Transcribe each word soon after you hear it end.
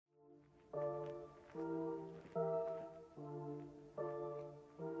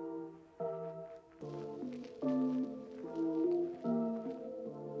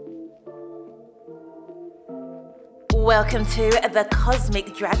Welcome to the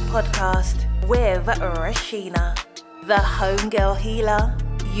Cosmic Drag Podcast with Rashina, the homegirl healer,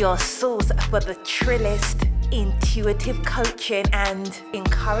 your source for the trillest, intuitive coaching and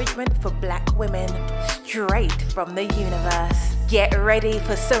encouragement for Black women straight from the universe. Get ready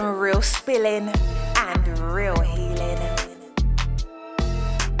for some real spilling and real healing.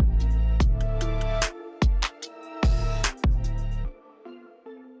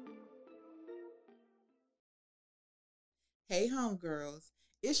 Hey homegirls,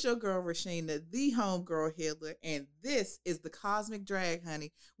 it's your girl Rashina, the homegirl healer, and this is the Cosmic Drag,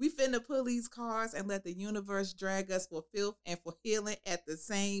 honey. We finna pull these cards and let the universe drag us for filth and for healing at the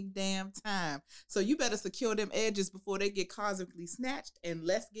same damn time. So you better secure them edges before they get cosmically snatched, and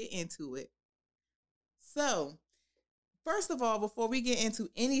let's get into it. So, first of all, before we get into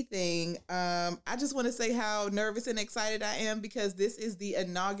anything, I just want to say how nervous and excited I am because this is the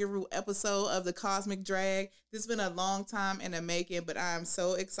inaugural episode of the Cosmic Drag. This has been a long time in the making, but I'm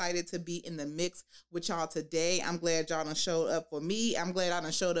so excited to be in the mix with y'all today. I'm glad y'all done showed up for me. I'm glad I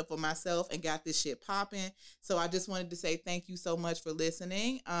done showed up for myself and got this shit popping. So I just wanted to say thank you so much for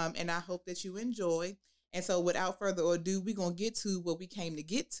listening, and I hope that you enjoy. And so without further ado, we're going to get to what we came to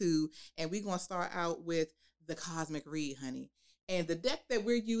get to, and we're going to start out with the Cosmic Read, honey. And the deck that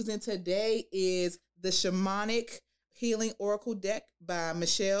we're using today is the Shamanic Healing Oracle deck by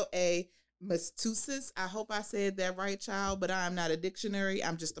Michelle A. Mastusis. I hope I said that right, child, but I am not a dictionary.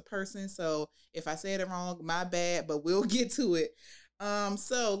 I'm just a person. So if I said it wrong, my bad, but we'll get to it.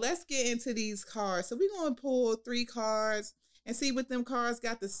 So let's get into these cards. So we're going to pull 3 cards and see what them cards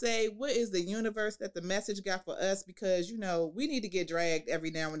got to say. What is the universe that the message got for us? Because, you know, we need to get dragged every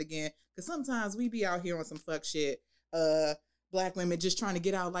now and again. Because sometimes we be out here on some fuck shit. Black women just trying to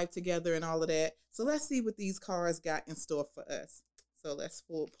get our life together and all of that. So let's see what these cards got in store for us. So let's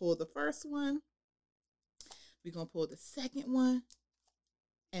pull the first one. We're going to pull the second one.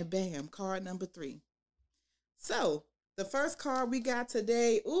 And bam, card number 3. So the first card we got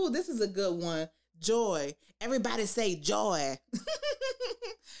today. Ooh, this is a good one. Joy. Everybody say joy.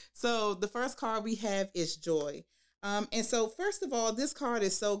 So the first card we have is joy. And so first of all, this card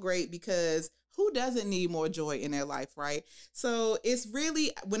is so great because who doesn't need more joy in their life, right? So it's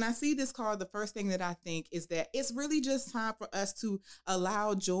really, when I see this card, the first thing that I think is that it's really just time for us to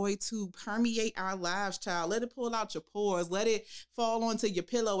allow joy to permeate our lives, child. Let it pull out your pores. Let it fall onto your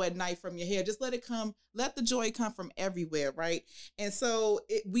pillow at night from your hair. Just let it come. Let the joy come from everywhere, right? And so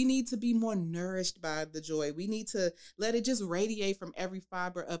we need to be more nourished by the joy. We need to let it just radiate from every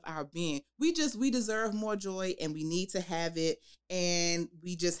fiber of our being. We deserve more joy and we need to have it. And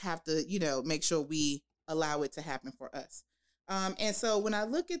we just have to, make sure we allow it to happen for us. And so when I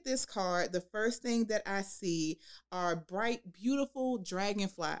look at this card, the first thing that I see are bright, beautiful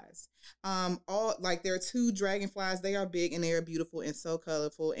dragonflies. There are 2 dragonflies. They are big and they are beautiful and so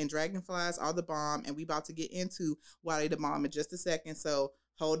colorful. And dragonflies are the bomb. And we about to get into why they the bomb in just a second. So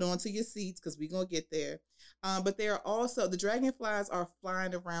hold on to your seats because we're going to get there. But there are also, the dragonflies are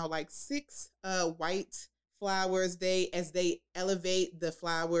flying around like 6 white flowers. As they elevate the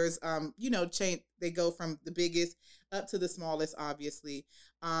flowers, change. They go from the biggest up to the smallest, obviously.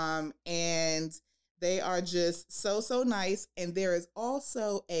 And they are just so nice. And there is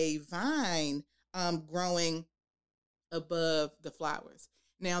also a vine growing above the flowers.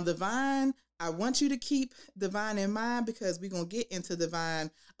 Now, the vine, I want you to keep the vine in mind because we're going to get into the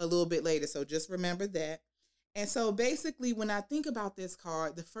vine a little bit later. So just remember that. And so basically, when I think about this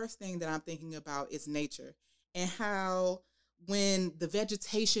card, the first thing that I'm thinking about is nature and how when the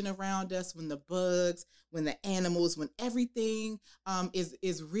vegetation around us, when the bugs, when the animals, when everything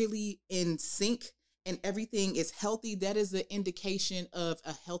is really in sync and everything is healthy, that is an indication of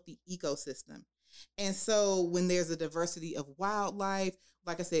a healthy ecosystem. And so when there's a diversity of wildlife,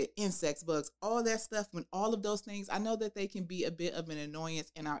 like I said, insects, bugs, all that stuff, when all of those things, I know that they can be a bit of an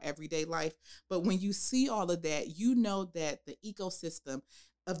annoyance in our everyday life. But when you see all of that, you know that the ecosystem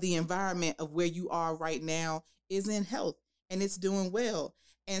of the environment of where you are right now is in health and it's doing well.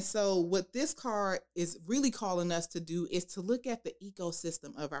 And so what this card is really calling us to do is to look at the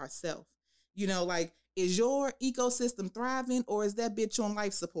ecosystem of ourselves. Is your ecosystem thriving or is that bitch on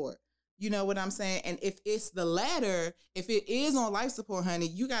life support? You know what I'm saying? And if it's the latter, if it is on life support, honey,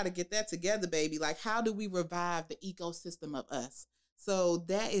 you got to get that together, baby. Like, how do we revive the ecosystem of us? So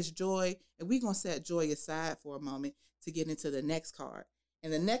that is joy. And we're going to set joy aside for a moment to get into the next card.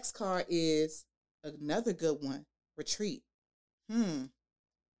 And the next card is another good one, retreat.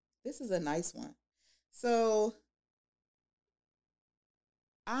 This is a nice one. So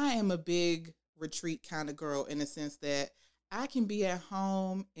I am a big retreat kind of girl in the sense that I can be at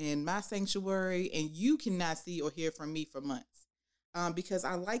home in my sanctuary and you cannot see or hear from me for months. Because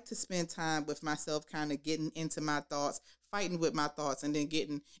I like to spend time with myself, kind of getting into my thoughts, fighting with my thoughts, and then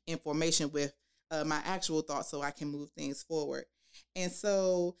getting information with my actual thoughts so I can move things forward. And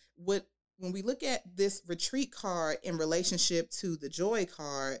so, when we look at this retreat card in relationship to the joy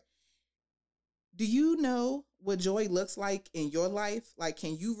card, do you know what joy looks like in your life? Like,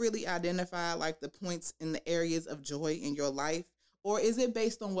 can you really identify like the points in the areas of joy in your life? Or is it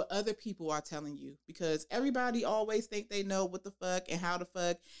based on what other people are telling you? Because everybody always think they know what the fuck and how the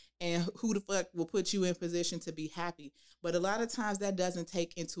fuck and who the fuck will put you in position to be happy. But a lot of times that doesn't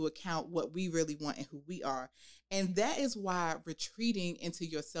take into account what we really want and who we are. And that is why retreating into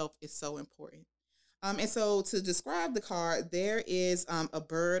yourself is so important. And so to describe the card, there is a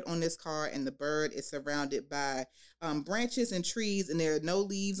bird on this card, and the bird is surrounded by branches and trees, and there are no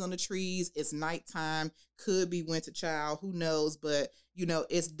leaves on the trees. It's nighttime, could be winter, child, who knows? But, you know,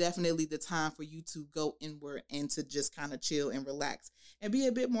 it's definitely the time for you to go inward and to just kind of chill and relax and be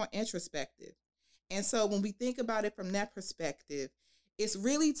a bit more introspective. And so when we think about it from that perspective, it's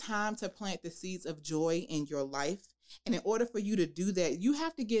really time to plant the seeds of joy in your life. And in order for you to do that, you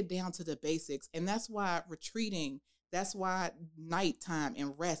have to get down to the basics. And that's why retreating, that's why nighttime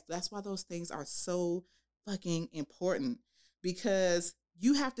and rest, that's why those things are so fucking important, because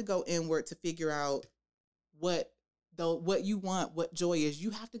you have to go inward to figure out what you want, what joy is.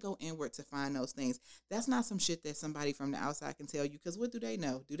 You have to go inward to find those things. That's not some shit that somebody from the outside can tell you, because what do they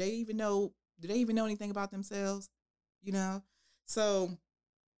know? Do they even know anything about themselves? You know? So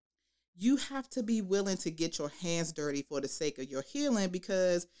you have to be willing to get your hands dirty for the sake of your healing,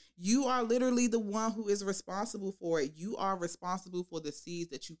 because you are literally the one who is responsible for it. You are responsible for the seeds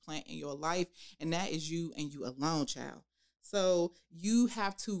that you plant in your life, and that is you and you alone, child. So you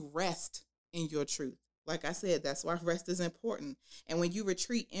have to rest in your truth. Like I said, that's why rest is important. And when you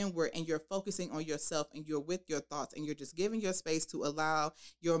retreat inward and you're focusing on yourself and you're with your thoughts and you're just giving your space to allow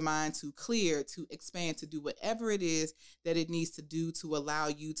your mind to clear, to expand, to do whatever it is that it needs to do to allow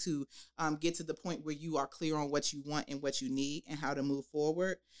you to get to the point where you are clear on what you want and what you need and how to move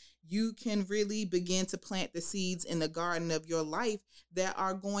forward, you can really begin to plant the seeds in the garden of your life that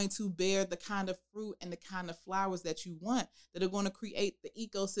are going to bear the kind of fruit and the kind of flowers that you want, that are going to create the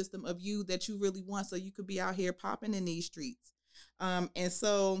ecosystem of you that you really want, so you could be out here popping in these streets. And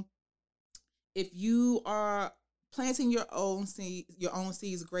so if you are planting your own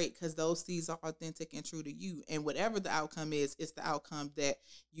seeds, great, because those seeds are authentic and true to you. And whatever the outcome is, it's the outcome that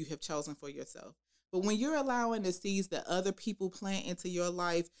you have chosen for yourself. But when you're allowing the seeds that other people plant into your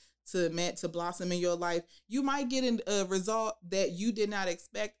life to blossom in your life, you might get a result that you did not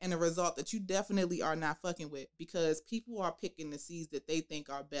expect, and a result that you definitely are not fucking with, because people are picking the seeds that they think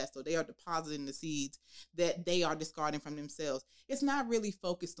are best, or they are depositing the seeds that they are discarding from themselves. It's not really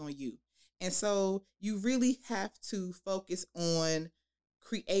focused on you. And so you really have to focus on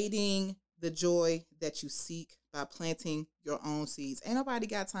creating the joy that you seek by planting your own seeds. Ain't nobody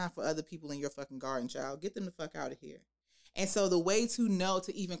got time for other people in your fucking garden, child. Get them the fuck out of here. And so the way to know,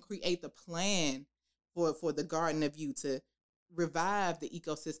 to even create the plan for the garden of you, to revive the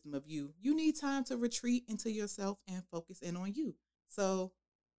ecosystem of you, you need time to retreat into yourself and focus in on you. So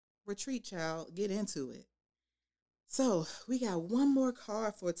retreat, child. Get into it. So we got one more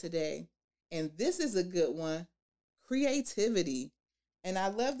card for today. And this is a good one. Creativity. And I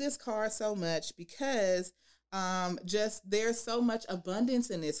love this card so much because just there's so much abundance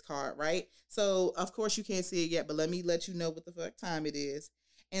in this card, right? So of course you can't see it yet, but let me let you know what the fuck time it is.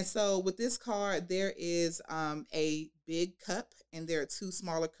 And so with this card, there is a big cup, and there are two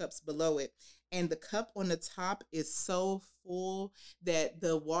smaller cups below it. And the cup on the top is so full that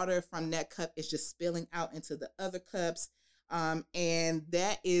the water from that cup is just spilling out into the other cups. And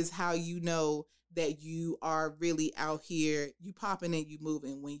that is how you know that you are really out here, you popping and you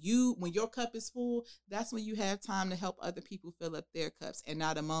moving. When your cup is full, that's when you have time to help other people fill up their cups, and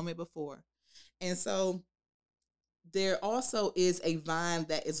not a moment before. And so there also is a vine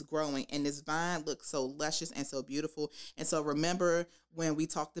that is growing, and this vine looks so luscious and so beautiful. And so remember when we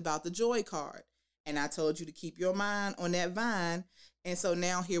talked about the joy card, and I told you to keep your mind on that vine. And so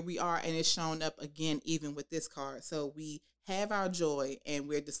now here we are, and it's shown up again, even with this card. So we have our joy, and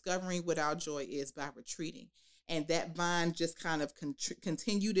we're discovering what our joy is by retreating. And that vine just kind of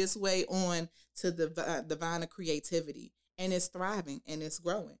continue this way on to the vine of creativity, and it's thriving and it's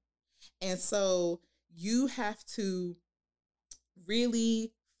growing. And so you have to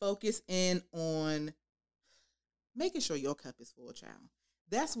really focus in on making sure your cup is full, child.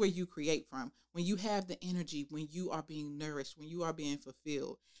 That's where you create from. When you have the energy, when you are being nourished, when you are being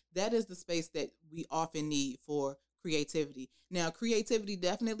fulfilled, that is the space that we often need for creativity. Now, creativity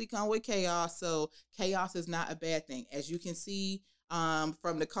definitely comes with chaos, so chaos is not a bad thing. As you can see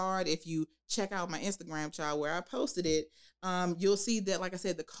from the card, if you check out my Instagram, child, where I posted it, you'll see that, like I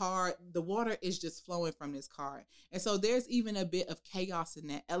said, the water is just flowing from this card. And so there's even a bit of chaos in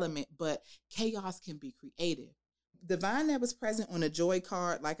that element, but chaos can be creative. The vine that was present on the joy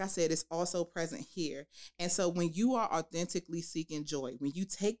card, like I said, is also present here. And so when you are authentically seeking joy, when you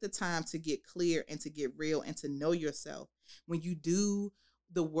take the time to get clear and to get real and to know yourself, when you do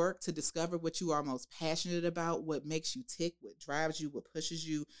the work to discover what you are most passionate about, what makes you tick, what drives you, what pushes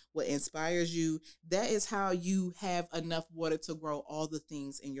you, what inspires you, that is how you have enough water to grow all the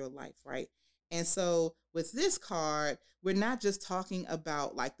things in your life, right? And so with this card, we're not just talking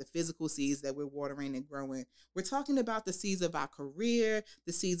about like the physical seeds that we're watering and growing. We're talking about the seeds of our career,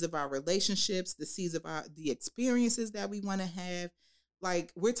 the seeds of our relationships, the seeds of the experiences that we want to have.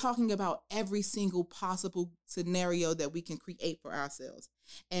 Like, we're talking about every single possible scenario that we can create for ourselves.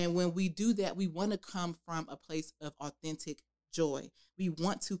 And when we do that, we want to come from a place of authentic joy. We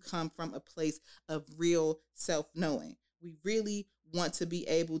want to come from a place of real self-knowing. We really want to be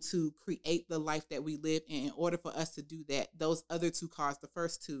able to create the life that we live in order for us to do that, those other two cards, the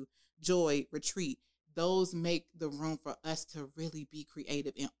first two, joy, retreat, those make the room for us to really be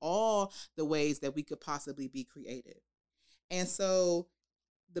creative in all the ways that we could possibly be creative. And so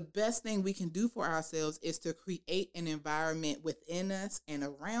the best thing we can do for ourselves is to create an environment within us and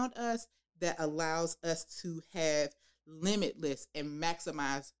around us that allows us to have limitless and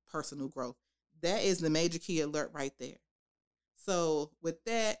maximize personal growth. That is the major key alert right there. So with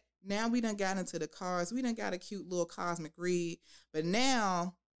that, now we done got into the cards. We done got a cute little cosmic read. But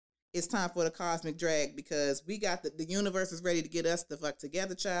now it's time for the cosmic drag, because we got the universe is ready to get us the fuck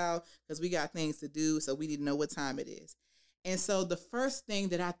together, child, because we got things to do. So we need to know what time it is. And so the first thing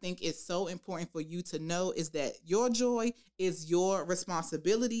that I think is so important for you to know is that your joy is your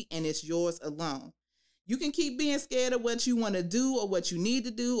responsibility and it's yours alone. You can keep being scared of what you want to do or what you need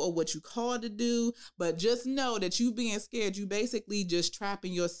to do or what you called to do, but just know that you being scared, you basically just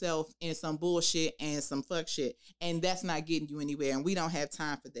trapping yourself in some bullshit and some fuck shit, and that's not getting you anywhere, and we don't have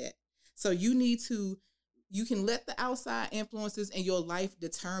time for that. So you can let the outside influences in your life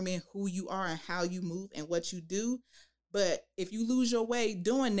determine who you are and how you move and what you do, but if you lose your way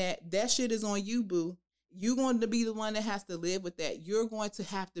doing that, that shit is on you, boo. You're going to be the one that has to live with that. You're going to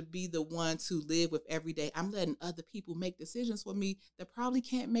have to be the one to live with every day. I'm letting other people make decisions for me that probably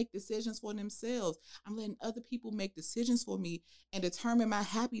can't make decisions for themselves. I'm letting other people make decisions for me and determine my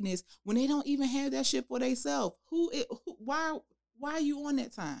happiness when they don't even have that shit for themselves. Why are you on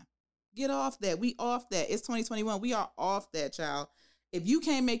that time? Get off that. We off that. It's 2021. We are off that, child.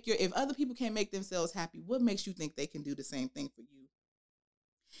 If other people can't make themselves happy, what makes you think they can do the same thing for you?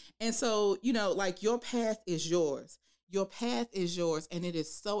 And so, like, your path is yours. Your path is yours. And it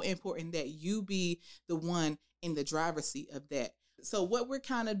is so important that you be the one in the driver's seat of that. So what we're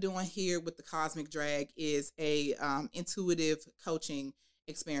kind of doing here with the Cosmic Drag is a intuitive coaching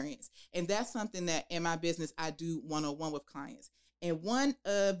experience. And that's something that in my business, I do one-on-one with clients. And one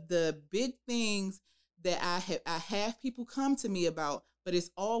of the big things that I have people come to me about, but it's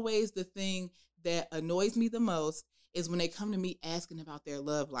always the thing that annoys me the most, is when they come to me asking about their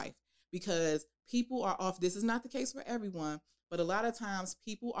love life, because people are off. This is not the case for everyone, but a lot of times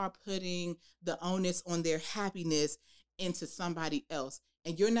people are putting the onus on their happiness into somebody else.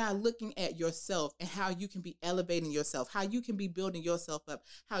 And you're not looking at yourself and how you can be elevating yourself, how you can be building yourself up,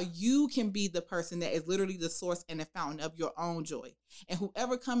 how you can be the person that is literally the source and the fountain of your own joy. And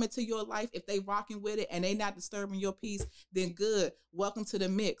whoever come into your life, if they rocking with it and they not disturbing your peace, then good. Welcome to the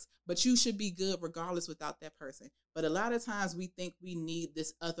mix. But you should be good regardless without that person. But a lot of times we think we need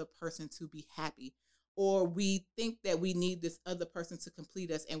this other person to be happy, or we think that we need this other person to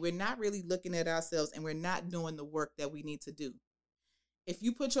complete us. And we're not really looking at ourselves, and we're not doing the work that we need to do. If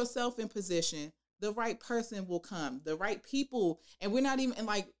you put yourself in position, the right person will come, the right people. And we're not even, and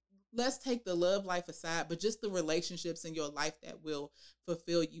like, let's take the love life aside, but just the relationships in your life that will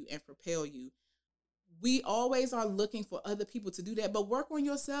fulfill you and propel you. We always are looking for other people to do that, but work on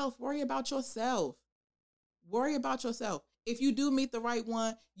yourself. Worry about yourself. Worry about yourself. If you do meet the right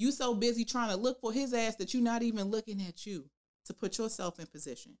one, you so busy trying to look for his ass that you're not even looking at you to put yourself in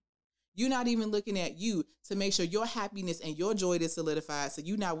position. You're not even looking at you to make sure your happiness and your joy is solidified, so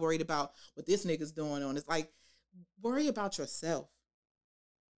you're not worried about what this nigga's doing on. It's like, worry about yourself.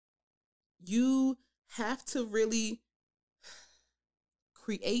 You have to really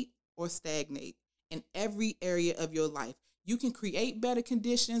create or stagnate in every area of your life. You can create better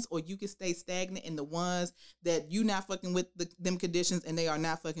conditions, or you can stay stagnant in the ones that you not fucking with them conditions and they are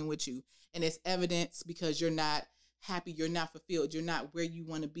not fucking with you. And it's evidence because you're not happy, you're not fulfilled, you're not where you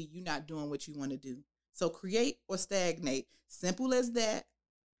want to be, you're not doing what you want to do. So create or stagnate. Simple as that.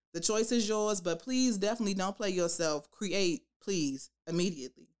 The choice is yours, but please definitely don't play yourself. Create, please,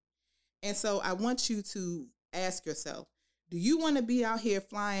 immediately. And so I want you to ask yourself, do you want to be out here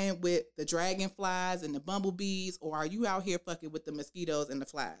flying with the dragonflies and the bumblebees, or are you out here fucking with the mosquitoes and the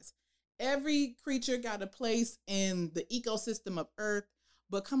flies? Every creature got a place in the ecosystem of Earth,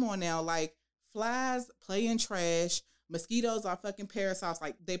 but come on now, like flies play in trash, mosquitoes are fucking parasites,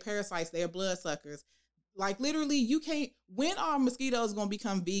 like they parasites, they're bloodsuckers. Like literally, you can't. When are mosquitoes gonna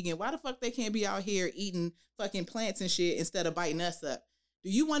become vegan? Why the fuck they can't be out here eating fucking plants and shit instead of biting us up? Do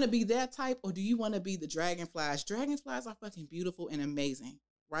you want to be that type, or do you want to be the dragonflies? Dragonflies are fucking beautiful and amazing,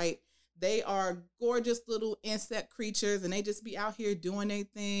 right? They are gorgeous little insect creatures, and they just be out here doing their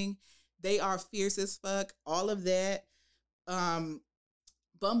thing. They are fierce as fuck. All of that.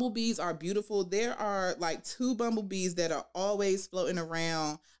 Bumblebees are beautiful. There are like 2 bumblebees that are always floating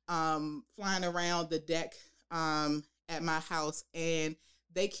around, flying around the deck at my house, and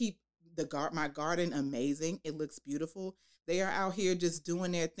they keep my garden amazing. It looks beautiful. They are out here just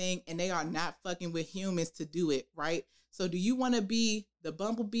doing their thing, and they are not fucking with humans to do it, right? So do you want to be the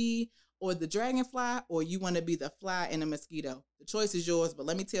bumblebee or the dragonfly, or you want to be the fly and the mosquito? The choice is yours, but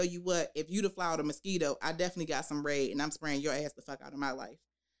let me tell you what, if you the fly or the mosquito, I definitely got some raid, and I'm spraying your ass the fuck out of my life.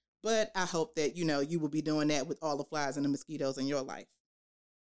 But I hope that, you will be doing that with all the flies and the mosquitoes in your life.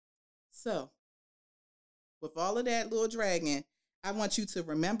 So, with all of that, little dragon, I want you to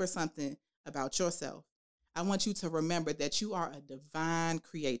remember something about yourself. I want you to remember that you are a divine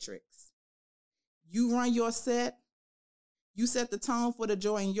creatrix. You run your set. You set the tone for the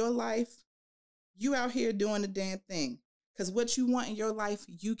joy in your life. You out here doing the damn thing. Because what you want in your life,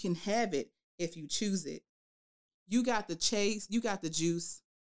 you can have it if you choose it. You got the chase. You got the juice.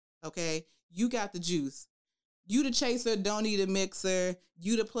 Okay? You got the juice. You the chaser, don't need a mixer.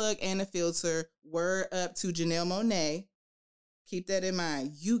 You the plug and the filter. Word up to Janelle Monáe. Keep that in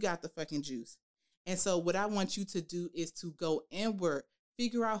mind. You got the fucking juice. And so what I want you to do is to go inward.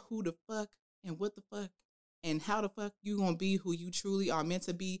 Figure out who the fuck and what the fuck and how the fuck you gonna be who you truly are meant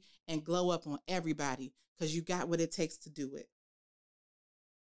to be, and glow up on everybody, because you got what it takes to do it.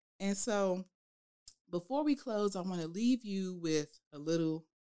 And so before we close, I want to leave you with a little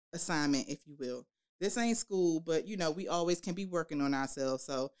assignment, if you will. This ain't school, but we always can be working on ourselves.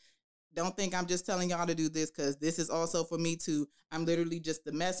 So don't think I'm just telling y'all to do this, because this is also for me too. I'm literally just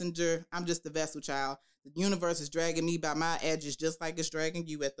the messenger. I'm just the vessel, child. The universe is dragging me by my edges just like it's dragging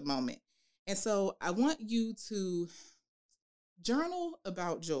you at the moment. And so I want you to journal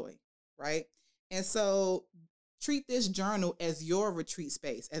about joy, right? And so treat this journal as your retreat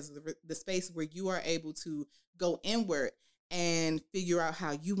space, as the space where you are able to go inward and figure out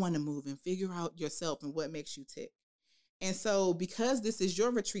how you want to move and figure out yourself and what makes you tick. And so because this is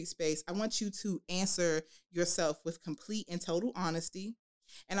your retreat space, I want you to answer yourself with complete and total honesty.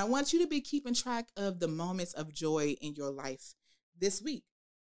 And I want you to be keeping track of the moments of joy in your life this week.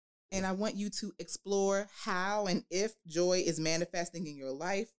 And I want you to explore how and if joy is manifesting in your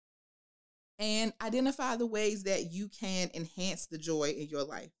life, and identify the ways that you can enhance the joy in your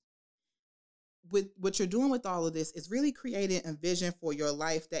life. With what you're doing with all of this is really creating a vision for your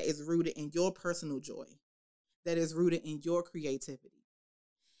life that is rooted in your personal joy, that is rooted in your creativity.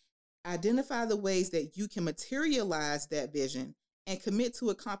 Identify the ways that you can materialize that vision and commit to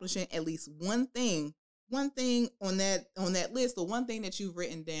accomplishing at least one thing on that list, or one thing that you've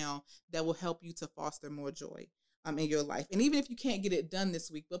written down that will help you to foster more joy in your life. And even if you can't get it done this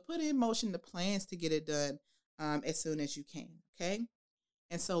week, but put in motion the plans to get it done as soon as you can, okay?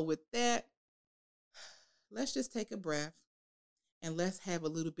 And so with that, let's just take a breath and let's have a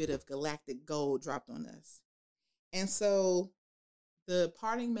little bit of galactic gold dropped on us. And so the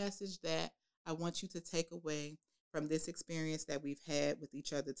parting message that I want you to take away from this experience that we've had with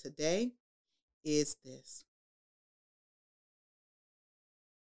each other today is this.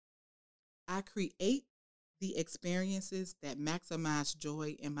 I create the experiences that maximize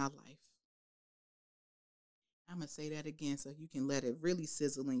joy in my life. I'm going to say that again so you can let it really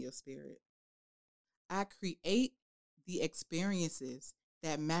sizzle in your spirit. I create the experiences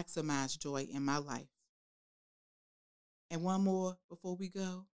that maximize joy in my life. And one more before we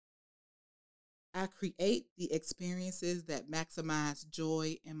go. I create the experiences that maximize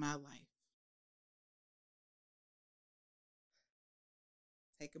joy in my life.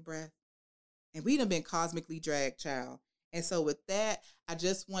 Take a breath. And we done been cosmically dragged, child. And so with that, I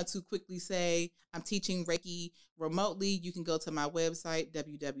just want to quickly say I'm teaching Reiki remotely. You can go to my website,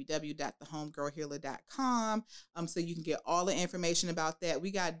 www.thehomegirlhealer.com, so you can get all the information about that.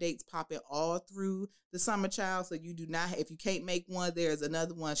 We got dates popping all through the summer, child. So you do not, if you can't make one, there's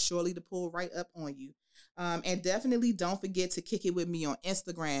another one surely to pull right up on you. And definitely don't forget to kick it with me on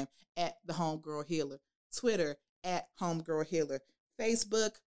Instagram at The Homegirl Healer, Twitter at Homegirl Healer,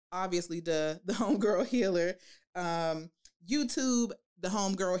 Facebook, obviously the Homegirl Healer, YouTube, The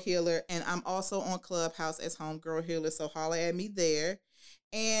Homegirl Healer, and I'm also on Clubhouse as Homegirl Healer, so holler at me there.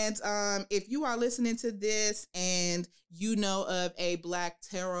 And if you are listening to this and you know of a Black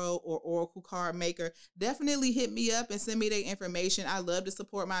tarot or oracle card maker, definitely hit me up and send me their information. I love to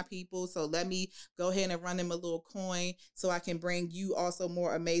support my people, so let me go ahead and run them a little coin so I can bring you also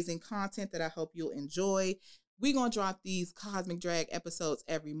more amazing content that I hope you'll enjoy. We're going to drop these Cosmic Drag episodes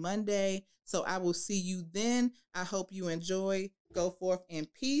every Monday, so I will see you then. I hope you enjoy. Go forth in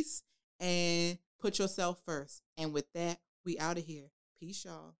peace and put yourself first. And with that, we out of here. Peace,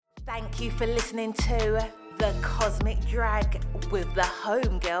 y'all. Thank you for listening to The Cosmic Drag with the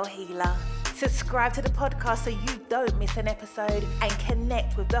Homegirl Healer. Subscribe to the podcast so you don't miss an episode, and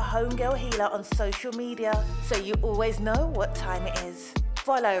connect with the Homegirl Healer on social media so you always know what time it is.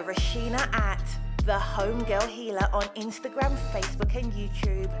 Follow Rashina at The Homegirl Healer on Instagram, Facebook and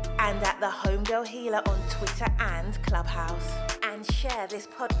YouTube, and at The Homegirl Healer on Twitter and Clubhouse. And share this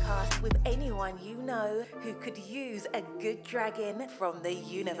podcast with anyone you know who could use a good dragging from the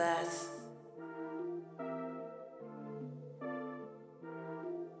universe.